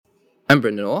I'm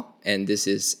Brendan Orr, and this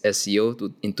is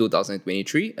SEO in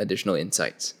 2023 Additional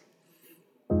Insights.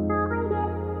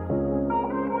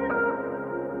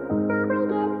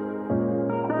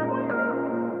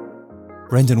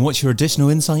 Brendan, what's your additional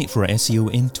insight for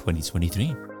SEO in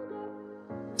 2023?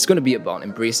 It's going to be about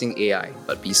embracing AI,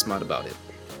 but be smart about it.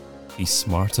 Be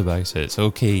smart about it.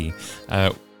 Okay.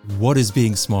 What is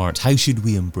being smart? How should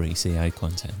we embrace AI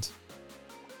content?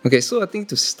 Okay, so I think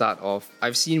to start off,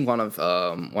 I've seen one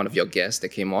of your guests that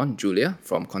came on, Julia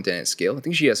from Content at Scale. I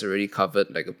think she has already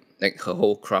covered like her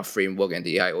whole craft framework and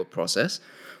the AIO process.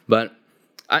 But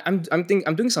I'm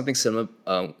doing something similar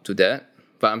to that,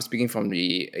 but I'm speaking from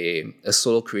a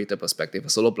solo creator perspective, a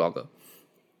solo blogger.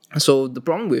 So the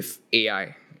problem with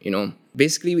AI,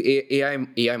 basically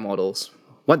AI models,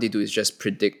 what they do is just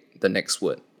predict the next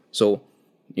word. So,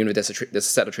 there's a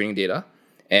set of training data.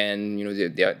 And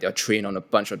they're trained on a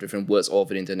bunch of different words all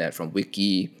over the internet, from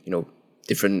wiki,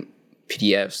 different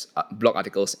PDFs, blog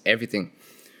articles, everything.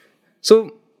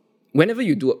 So whenever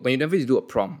you do a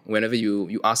prompt, whenever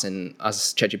you ask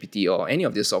ChatGPT or any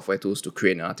of these software tools to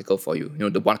create an article for you,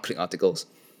 the one-click articles,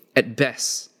 at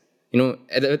best,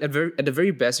 at the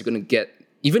very best, you're gonna get,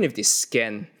 even if they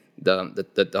scan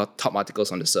the top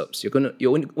articles on the SERPs,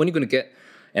 you're only gonna get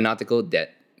an article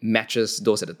that matches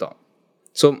those at the top.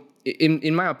 So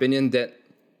in my opinion, that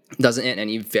doesn't add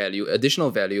any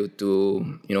additional value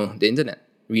to the internet.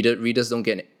 Readers don't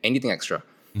get anything extra.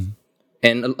 Mm-hmm.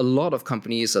 And a lot of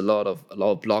companies, a lot of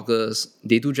bloggers,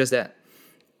 they do just that.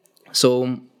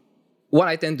 So what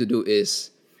I tend to do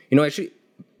is, actually,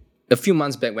 a few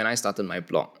months back when I started my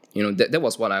blog, that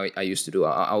was what I used to do.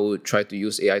 I would try to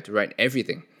use AI to write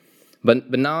everything.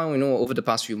 But now, over the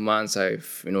past few months,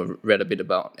 I've, read a bit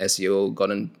about SEO,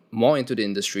 gotten more into the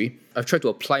industry. I've tried to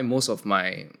apply most of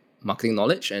my marketing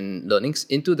knowledge and learnings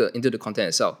into the content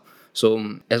itself.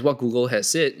 So as what Google has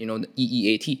said, the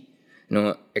EEAT,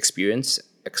 experience,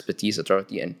 expertise,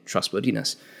 authority, and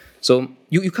trustworthiness. So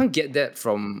you can't get that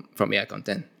from AI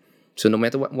content. So no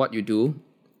matter what you do,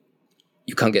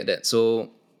 you can't get that.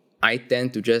 So I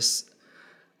tend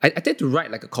to write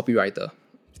like a copywriter,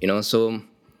 so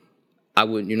I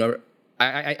would,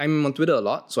 I'm on Twitter a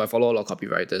lot, so I follow a lot of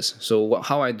copywriters. So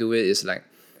how I do it is like,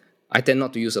 I tend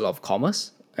not to use a lot of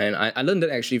commas, and I learned that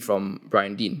actually from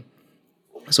Brian Dean.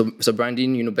 So Brian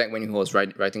Dean, back when he was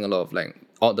writing a lot of like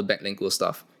all the backlinko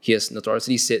stuff, he has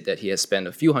notoriously said that he has spent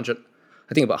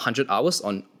about 100 hours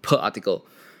per article,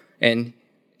 and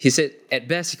he said at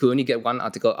best he could only get one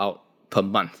article out per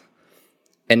month.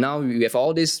 And now we have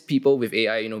all these people with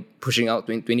AI, pushing out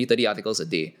 20, 30 articles a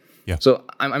day. Yeah. So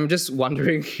I'm just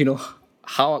wondering,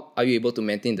 how are you able to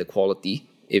maintain the quality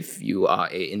if you are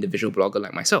an individual blogger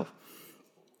like myself?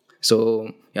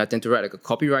 So I tend to write like a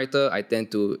copywriter. I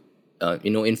tend to,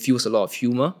 infuse a lot of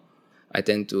humor. I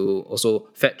tend to also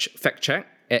fact check,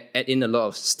 add in a lot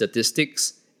of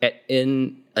statistics, add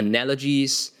in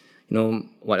analogies.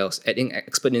 What else? Add in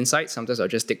expert insights. Sometimes I'll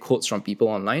just take quotes from people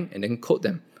online and then quote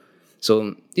them.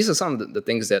 So these are some of the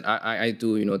things that I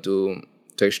do,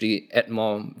 to actually add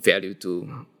more value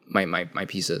to my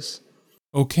pieces.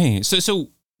 Okay, so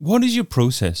what is your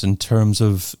process in terms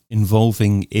of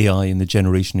involving AI in the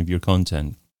generation of your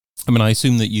content? I mean, I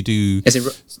assume that you do.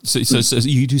 So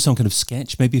you do some kind of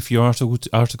sketch, maybe for your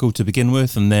article to begin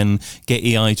with, and then get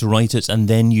AI to write it, and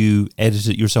then you edit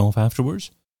it yourself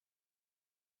afterwards.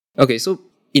 Okay, so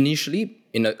initially,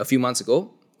 a few months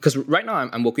ago, because right now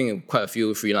I'm working with quite a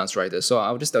few freelance writers, so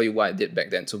I'll just tell you what I did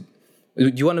back then. So do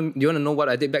you want to know what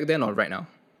I did back then or right now?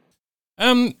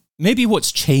 Maybe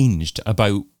what's changed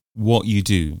about what you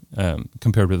do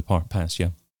compared with the past,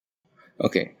 yeah.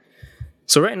 Okay.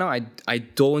 So right now I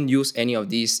don't use any of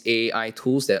these AI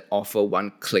tools that offer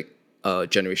one-click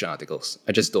generation articles.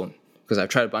 I just don't, because I've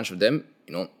tried a bunch of them.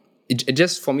 It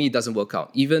just, for me, it doesn't work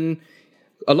out. Even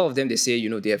a lot of them, they say,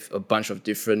 they have a bunch of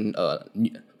different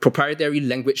proprietary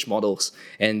language models,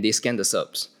 and they scan the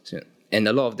SERPs. And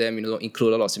a lot of them,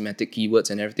 include a lot of semantic keywords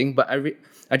and everything. But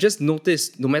I just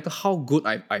noticed, no matter how good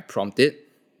I prompt it,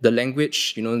 the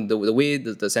language, the way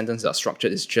the sentences are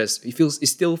structured is just, it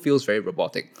still feels very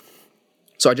robotic.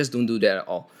 So I just don't do that at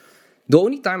all. The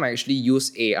only time I actually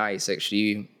use AI is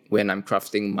actually when I'm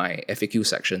crafting my FAQ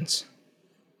sections.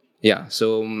 Yeah,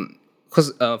 so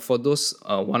because for those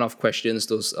one-off questions,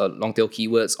 those long-tail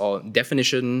keywords or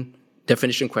definition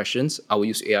questions, I will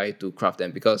use AI to craft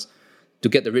them, because to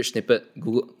get the rich snippet,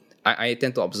 I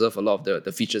tend to observe a lot of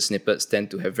the featured snippets tend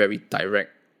to have very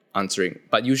direct answering,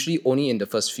 but usually only in the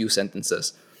first few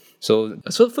sentences. So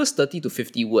first 30 to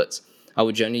 50 words, I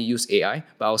would generally use AI,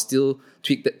 but I'll still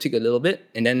tweak a little bit,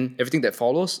 and then everything that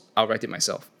follows, I'll write it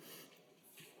myself.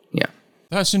 Yeah.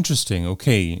 That's interesting.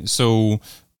 Okay, so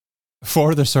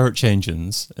for the search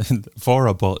engines, for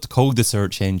a bot called the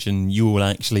search engine, you will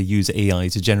actually use AI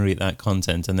to generate that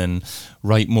content and then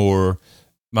write more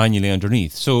manually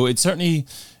underneath. So it certainly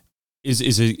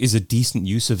is a decent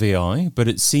use of AI, but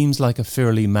it seems like a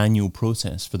fairly manual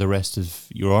process for the rest of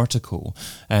your article.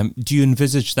 Do you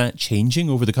envisage that changing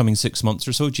over the coming 6 months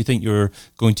or so? Do you think you're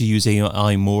going to use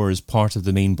AI more as part of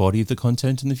the main body of the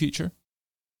content in the future?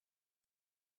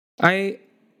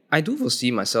 I do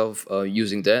foresee myself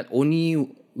using that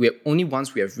only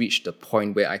once we have reached the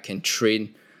point where I can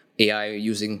train AI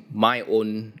using my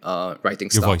own writing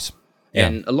Your style. voice. Yeah.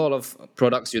 And a lot of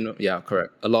products, yeah,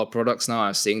 correct. A lot of products now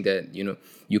are saying that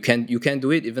you can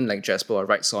do it. Even like Jasper or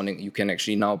Write Sonic, you can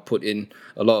actually now put in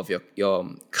a lot of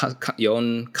your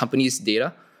own company's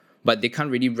data, but they can't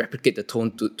really replicate the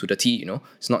tone to the T.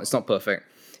 It's not perfect.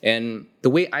 And the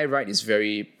way I write is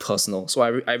very personal. So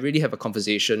I really have a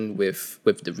conversation with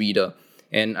the reader.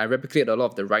 And I replicate a lot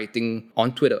of the writing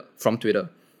on Twitter, from Twitter.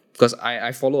 Because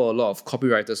I follow a lot of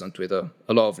copywriters on Twitter,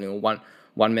 a lot of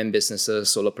one-man businesses,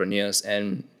 solopreneurs.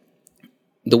 And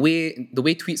the way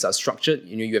tweets are structured,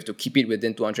 you have to keep it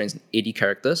within 280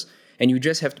 characters. And you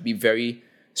just have to be very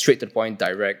straight to the point,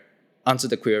 direct, answer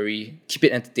the query, keep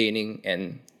it entertaining,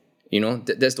 and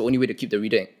that's the only way to keep the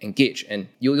reader engaged. And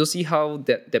you'll see how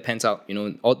that pans out.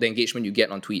 All the engagement you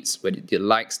get on tweets, whether the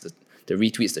likes, the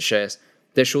retweets, the shares,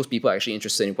 that shows people are actually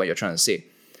interested in what you're trying to say.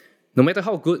 No matter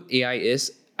how good AI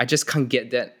is, I just can't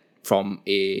get that from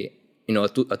a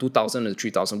 2,000 or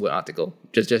 3,000 word article.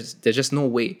 There's just no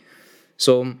way.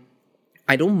 So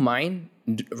I don't mind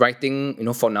writing,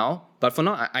 for now. But for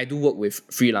now, I do work with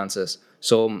freelancers.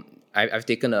 So I've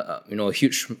taken a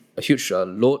huge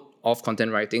load of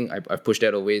content writing. I've pushed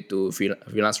that away to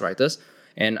freelance writers,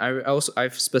 and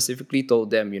I've specifically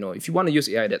told them, if you want to use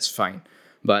AI, that's fine,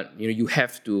 but you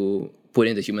have to put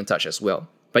in the human touch as well.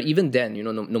 But even then,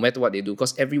 no matter what they do,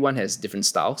 because everyone has different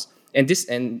styles, and this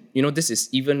is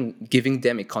even giving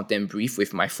them a content brief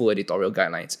with my full editorial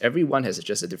guidelines. Everyone has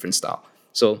just a different style,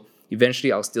 so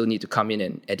eventually I'll still need to come in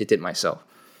and edit it myself.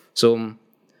 So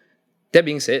that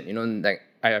being said, like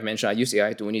I have mentioned, I use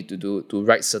AI to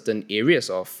write certain areas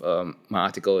of my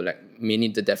article, like mainly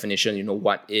the definition,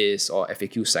 what is, or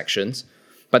FAQ sections.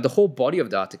 But the whole body of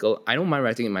the article, I don't mind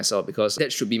writing it myself because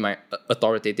that should be my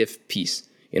authoritative piece.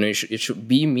 It should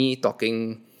be me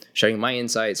talking, sharing my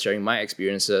insights, sharing my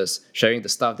experiences, sharing the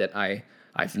stuff that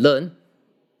I've learned,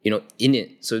 in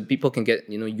it, so people can get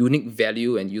unique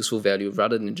value and useful value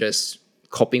rather than just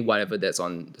copying whatever that's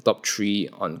on the top 3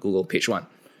 on Google page 1.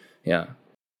 Yeah.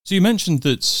 So you mentioned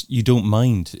that you don't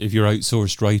mind if your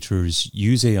outsourced writers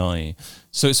use AI.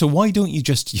 So why don't you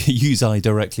just use AI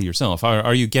directly yourself?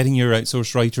 Are you getting your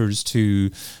outsourced writers to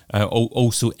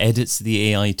also edit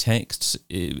the AI text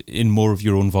in more of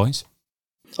your own voice?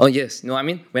 Oh, yes. No, I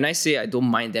mean, when I say I don't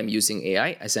mind them using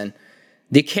AI, I said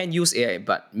they can use AI,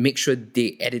 but make sure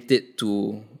they edit it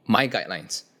to my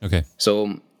guidelines. Okay.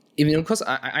 So because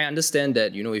I understand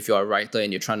that, if you're a writer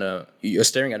and you're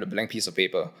staring at a blank piece of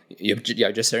paper,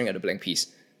 you're just staring at a blank piece,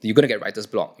 you're going to get writer's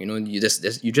block.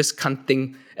 You just can't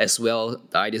think as well.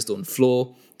 The ideas don't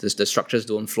flow. The structures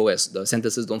don't flow the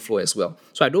sentences don't flow as well.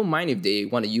 So I don't mind if they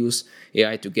want to use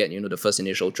AI to get, the first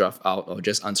initial draft out, or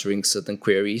just answering certain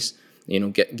queries,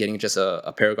 getting just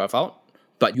a paragraph out,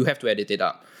 but you have to edit it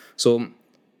up. So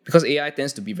because AI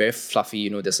tends to be very fluffy,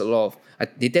 there's a lot of,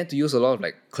 they tend to use a lot of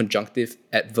like conjunctive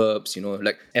adverbs,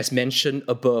 like as mentioned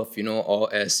above,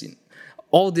 or as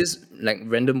all these like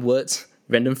random words,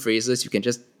 random phrases you can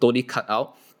just totally cut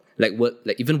out, like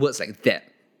even words like that.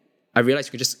 I realize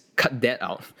you can just cut that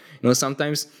out.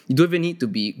 Sometimes you don't even need to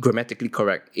be grammatically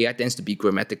correct. AI tends to be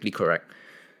grammatically correct,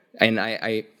 and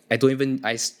I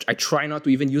try not to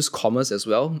even use commas as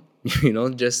well,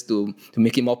 just to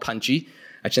make it more punchy.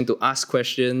 I tend to ask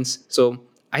questions. So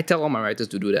I tell all my writers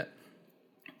to do that.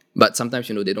 But sometimes,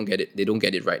 they don't get it. They don't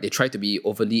get it right. They try to be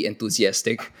overly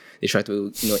enthusiastic. They try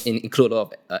to, include a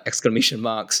lot of exclamation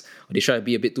marks. Or they try to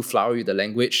be a bit too flowery with the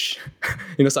language.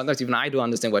 Sometimes even I don't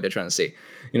understand what they're trying to say.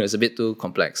 It's a bit too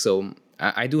complex. So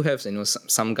I do have,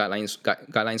 some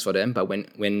guidelines for them. But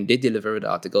when they deliver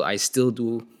the article, I still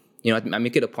do, I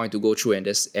make it a point to go through and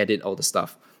just edit all the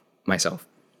stuff myself.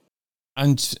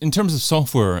 And in terms of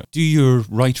software, do your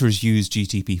writers use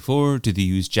GTP4? Do they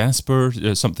use Jasper,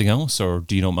 something else, or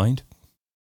do you not mind?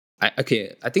 I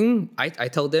think I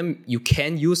tell them you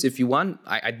can use if you want.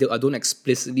 I don't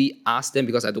explicitly ask them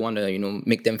because I don't want to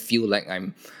make them feel like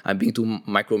I'm being too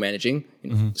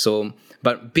micromanaging. So,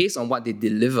 but based on what they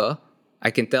deliver, I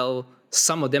can tell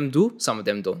some of them do, some of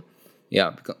them don't.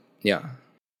 Yeah.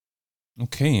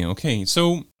 Okay.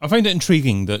 So I find it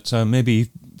intriguing that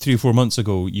maybe 3 or 4 months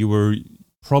ago you were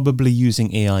probably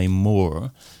using AI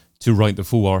more to write the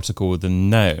full article than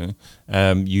now.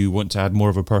 You want to add more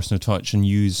of a personal touch and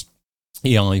use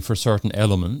AI for certain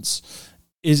elements.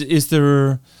 Is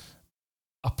there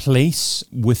a place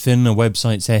within a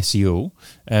website's SEO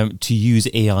to use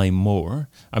AI more?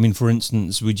 I mean, for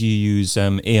instance, would you use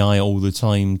AI all the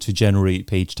time to generate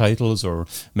page titles or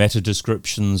meta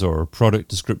descriptions or product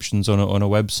descriptions on a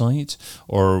website?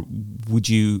 Or would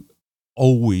you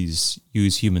always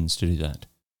use humans to do that?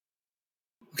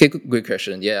 Okay, good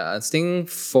question. Yeah, I think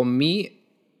for me,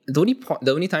 the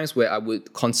only times where I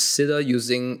would consider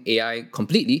using AI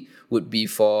completely would be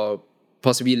for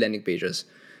possibly landing pages.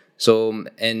 So,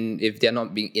 and if they're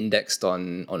not being indexed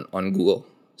on Google.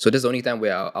 So that's the only time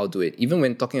where I'll do it. Even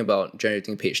when talking about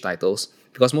generating page titles,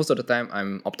 because most of the time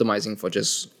I'm optimizing for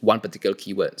just one particular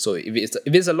keyword. So if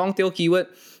it's a long tail keyword,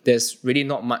 there's really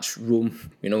not much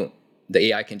room, the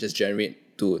AI can just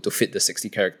generate to fit the 60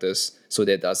 characters so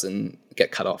that it doesn't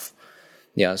get cut off.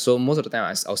 Yeah, so most of the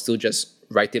time I'll still just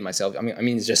write it myself. I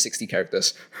mean it's just 60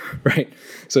 characters, right?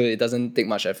 So it doesn't take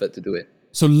much effort to do it.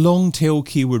 So long tail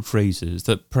keyword phrases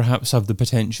that perhaps have the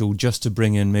potential just to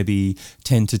bring in maybe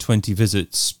 10 to 20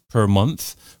 visits per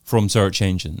month from search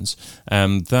engines.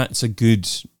 That's a good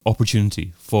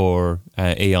opportunity for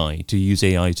AI, to use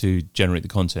AI to generate the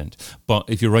content. But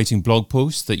if you're writing blog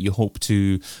posts that you hope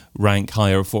to rank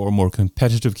higher for more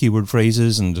competitive keyword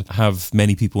phrases and have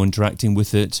many people interacting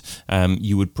with it,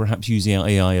 you would perhaps use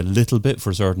AI a little bit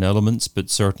for certain elements, but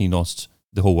certainly not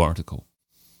the whole article.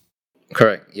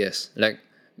 Correct. Yes. Like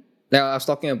I was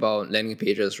talking about landing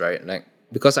pages, right?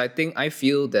 Because I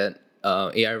feel that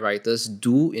AI writers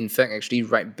do in fact actually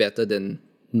write better than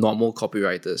normal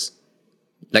copywriters,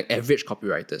 like average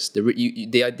copywriters.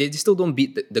 They still don't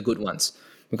beat the good ones,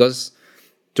 because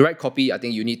to write copy, I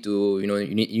think you need to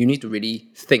you need to really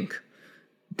think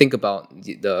about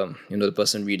the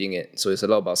person reading it. So it's a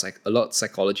lot about a lot of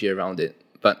psychology around it.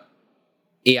 But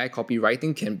AI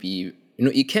copywriting can be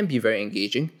it can be very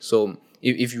engaging. So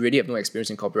if you really have no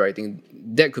experience in copywriting,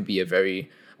 that could be a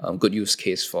very good use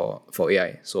case for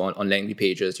AI. So on landing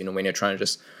pages, when you're trying to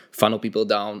just funnel people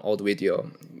down all the way to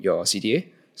your CTA.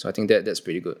 So I think that's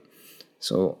pretty good.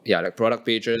 So yeah, like product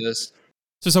pages.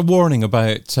 So it's a warning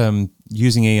about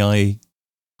using AI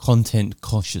content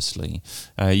cautiously.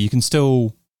 You can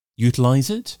still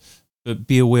utilize it, but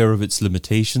be aware of its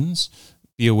limitations.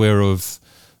 Be aware of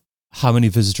how many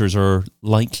visitors are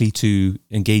likely to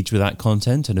engage with that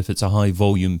content, and if it's a high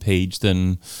volume page,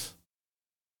 then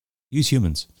use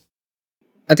humans.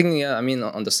 I think, yeah, I mean,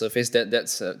 on the surface,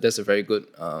 that's a very good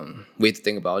way to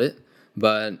think about it.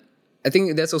 But I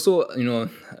think there's also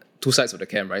two sides of the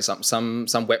camera, right? Some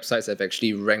websites have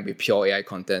actually ranked with pure AI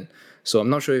content. So I'm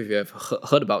not sure if you have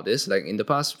heard about this. Like in the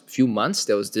past few months,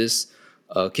 there was this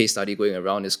case study going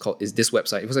around. Is this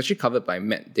website? It was actually covered by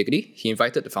Matt Diggity. He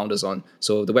invited the founders on.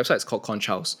 So the website is called Conch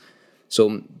House.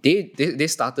 So they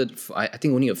started, I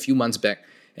think, only a few months back,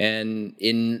 and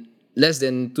in less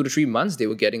than 2 to 3 months, they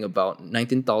were getting about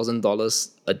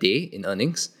 $19,000 a day in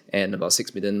earnings and about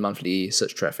 6 million monthly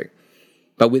search traffic.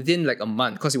 But within like a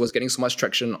month, because it was getting so much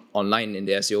traction online in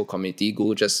the SEO community,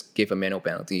 Google just gave a manual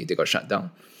penalty. They got shut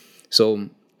down. So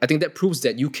I think that proves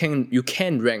that you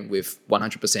can rank with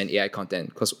 100% AI content.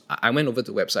 Because I went over to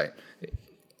the website,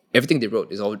 everything they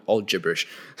wrote is all gibberish.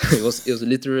 It was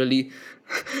literally,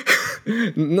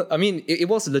 I mean, it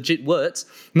was legit words,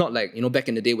 not like back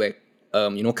in the day where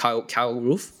Kyle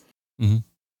Roof. Mm-hmm.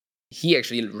 He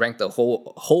actually ranked the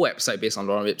whole website based on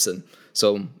Lauren Ipson.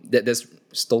 So that's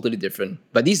totally different.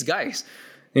 But these guys,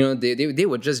 they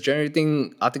were just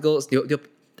generating articles.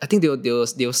 I think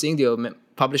they were saying they were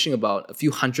publishing about a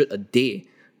few hundred a day.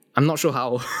 I'm not sure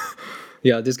how.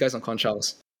 Yeah, these guys on Conch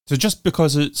House. So just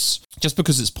because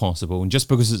it's possible and just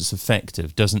because it's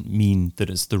effective doesn't mean that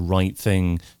it's the right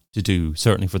thing to do,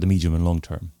 certainly for the medium and long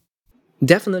term.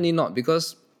 Definitely not,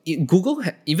 because Google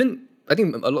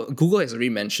Google has already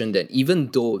mentioned that even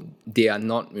though they are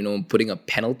not putting a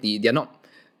penalty, they're not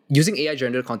using AI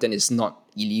generated content is not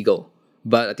illegal.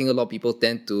 But I think a lot of people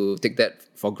tend to take that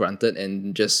for granted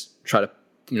and just try to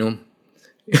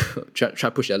try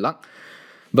push their luck.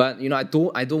 But I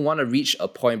don't want to reach a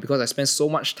point, because I spend so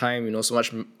much time, so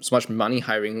much money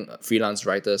hiring freelance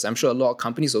writers. I'm sure a lot of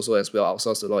companies also as well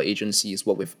outsource to a lot of agencies,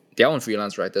 work with their own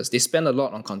freelance writers. They spend a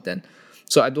lot on content.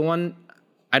 So at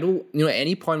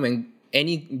any point when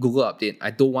any Google update,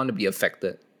 I don't want to be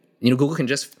affected. Google can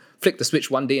just flick the switch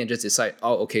one day and just decide,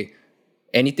 oh, okay,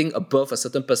 anything above a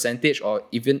certain percentage or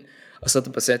even a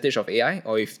certain percentage of AI,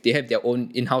 or if they have their own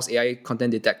in-house AI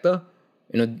content detector,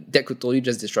 that could totally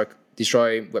just destroy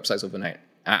destroy websites overnight.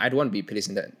 I don't want to be placed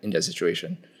in that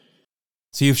situation.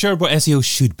 So you've shared what SEO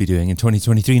should be doing in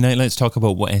 2023. Now let's talk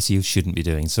about what SEO shouldn't be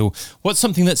doing. So what's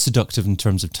something that's seductive in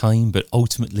terms of time, but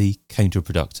ultimately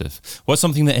counterproductive? What's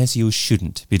something that SEO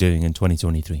shouldn't be doing in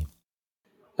 2023?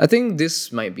 I think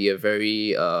this might be a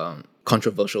very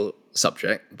controversial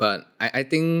subject, but I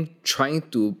think trying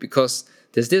to, because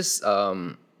there's this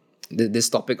this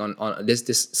topic on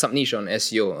this sub niche on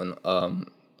SEO on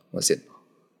what's it,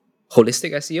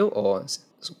 holistic SEO, or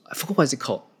I forgot what is it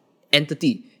called,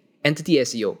 entity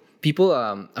SEO. People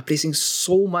are placing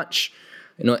so much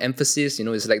emphasis.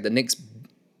 It's like the next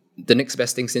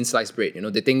best thing since sliced bread.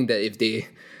 They think that if they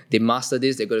master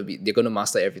this, they're gonna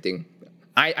master everything.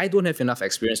 I don't have enough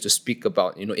experience to speak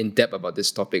about in depth about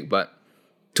this topic, but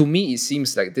to me it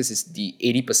seems like this is the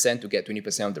 80% to get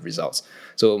 20% of the results.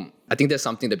 So I think that's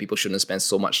something that people shouldn't spend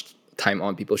so much time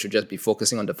on. People should just be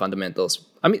focusing on the fundamentals.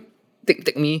 I mean,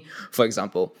 take me for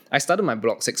example. I started my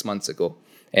blog 6 months ago,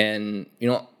 and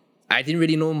I didn't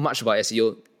really know much about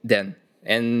SEO then.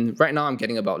 And right now I'm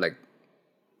getting about like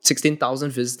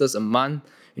 16,000 visitors a month.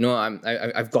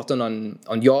 I've gotten on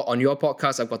your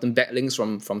podcast. I've gotten backlinks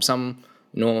from some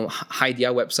high DI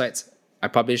websites. I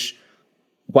publish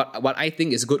what I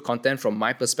think is good content from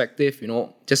my perspective.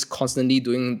 Just constantly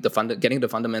doing getting the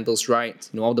fundamentals right.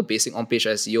 All the basic on-page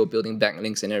SEO, building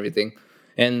backlinks and everything.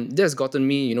 And that's gotten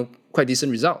me quite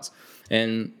decent results.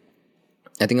 And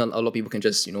I think a lot of people can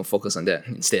just focus on that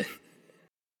instead.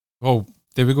 Oh,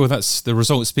 there we go. That's the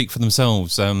results speak for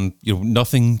themselves.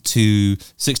 Nothing to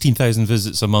 16,000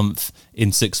 visits a month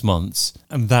in 6 months,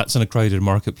 and that's in a crowded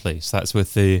marketplace. That's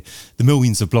with the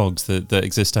millions of blogs that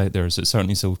exist out there. So it's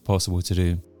certainly so possible to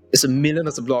do. It's a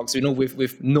millions of blogs,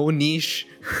 with no niche,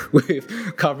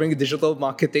 with covering digital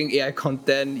marketing, AI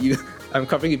content. I'm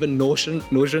covering even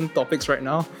Notion topics right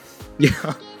now.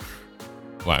 Yeah.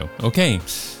 Wow. Okay.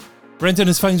 Brendan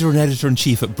is founder and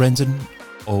editor-in-chief at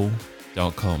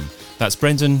BrendanO.com. That's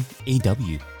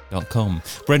BrendanAW.com.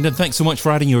 Brendan, thanks so much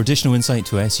for adding your additional insight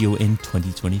to SEO in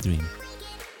 2023.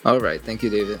 All right. Thank you,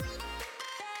 David.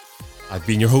 I've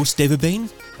been your host, David Bain,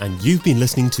 and you've been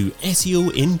listening to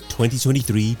SEO in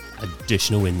 2023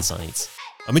 Additional Insights,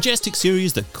 a majestic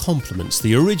series that complements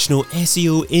the original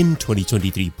SEO in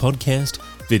 2023 podcast,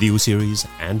 video series,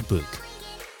 and book.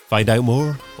 Find out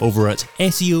more over at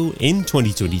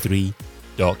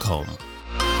SEOin2023.com.